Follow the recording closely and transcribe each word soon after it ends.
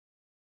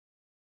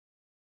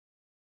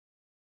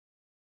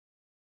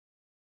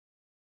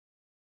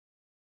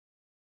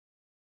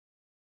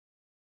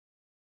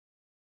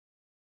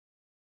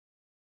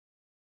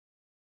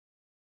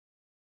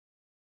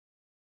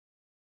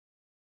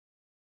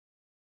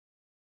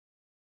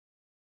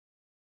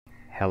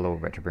Hello,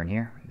 Retroburn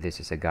here. This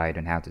is a guide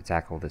on how to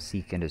tackle the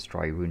Seek and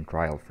Destroy Rune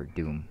trial for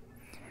Doom.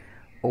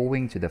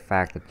 Owing to the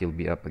fact that you'll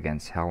be up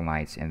against Hell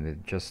Knights and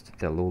with just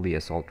the lowly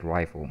assault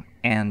rifle,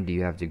 and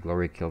you have to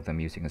glory kill them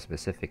using a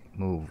specific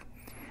move,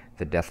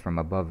 the Death from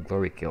Above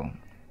glory kill,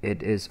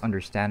 it is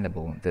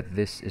understandable that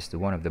this is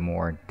one of the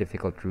more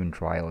difficult rune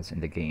trials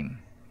in the game.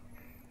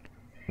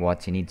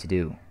 What you need to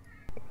do.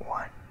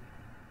 1.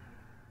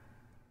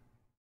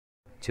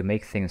 To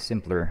make things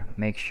simpler,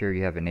 make sure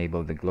you have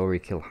enabled the glory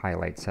kill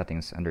highlight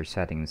settings under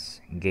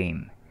Settings,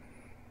 Game.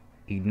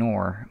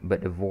 Ignore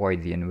but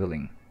avoid the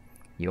Unwilling.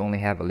 You only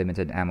have a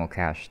limited ammo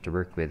cache to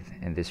work with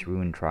in this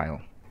rune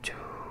trial. 2.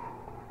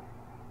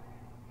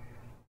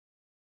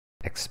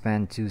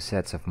 Expend 2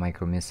 sets of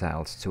micro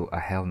missiles to a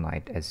Hell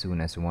Knight as soon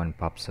as one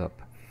pops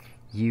up.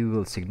 You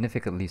will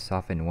significantly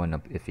soften one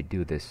up if you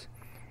do this,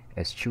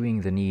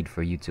 eschewing the need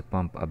for you to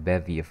pump a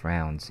bevy of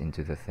rounds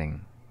into the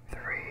thing. 3.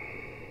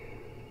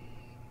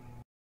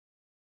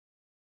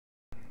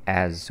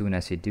 As soon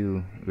as you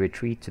do,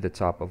 retreat to the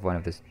top of one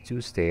of the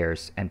 2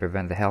 stairs and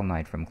prevent the Hell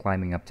Knight from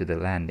climbing up to the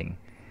landing.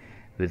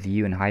 With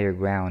you in higher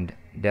ground,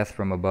 Death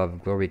from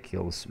Above glory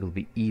kills will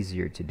be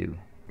easier to do.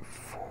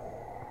 4.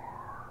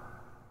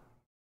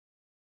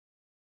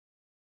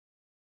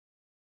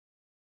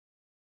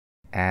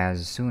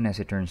 As soon as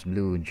it turns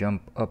blue,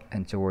 jump up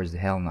and towards the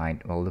Hell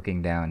Knight while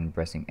looking down and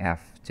pressing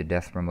F to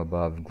Death from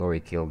Above glory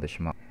kill the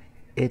schmuck.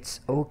 It's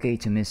okay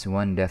to miss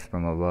one Death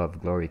from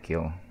Above glory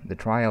kill. The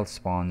trial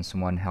spawns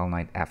one Hell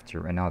Knight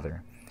after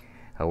another.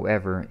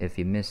 However, if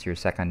you miss your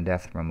second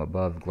Death from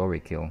Above glory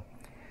kill,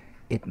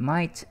 it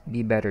might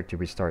be better to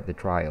restart the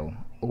trial,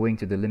 owing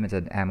to the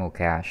limited ammo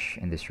cache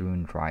in this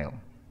rune trial.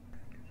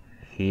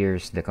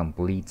 Here's the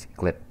complete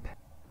clip.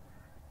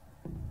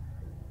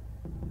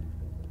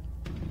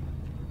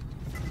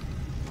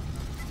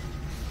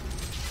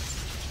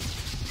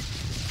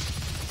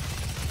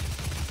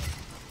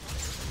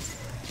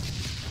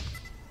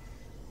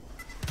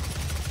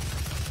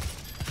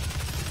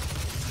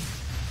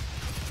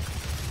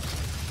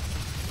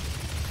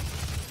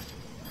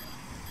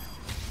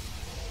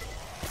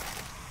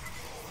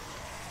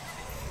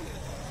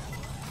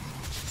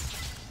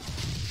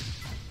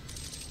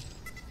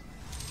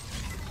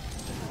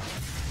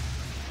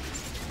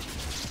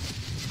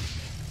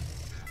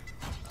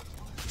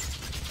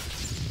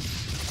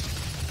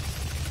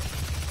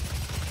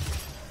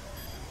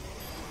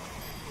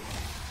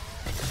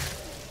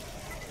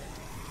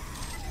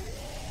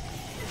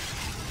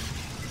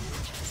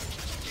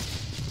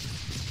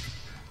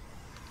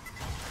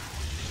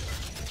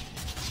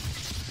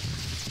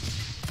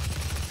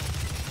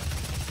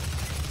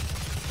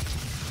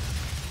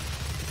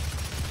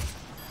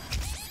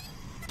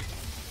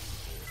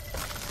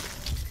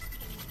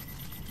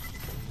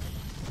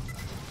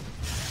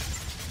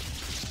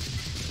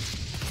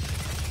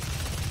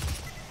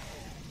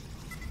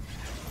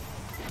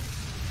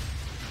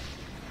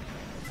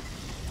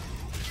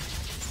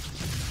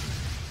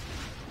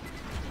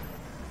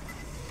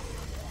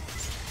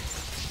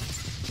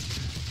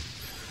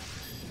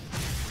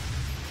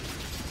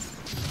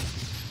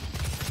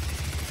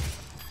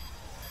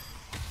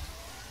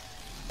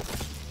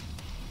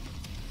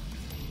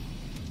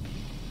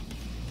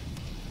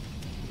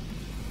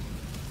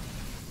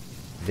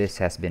 This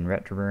has been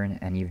Retroburn,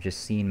 and you've just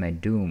seen my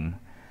Doom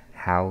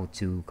how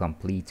to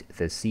complete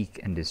the Seek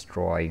and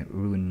Destroy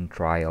Rune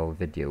trial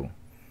video.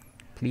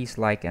 Please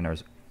like and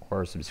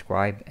or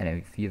subscribe, and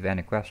if you have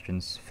any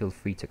questions, feel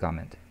free to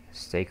comment.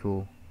 Stay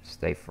cool,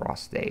 stay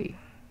frosty.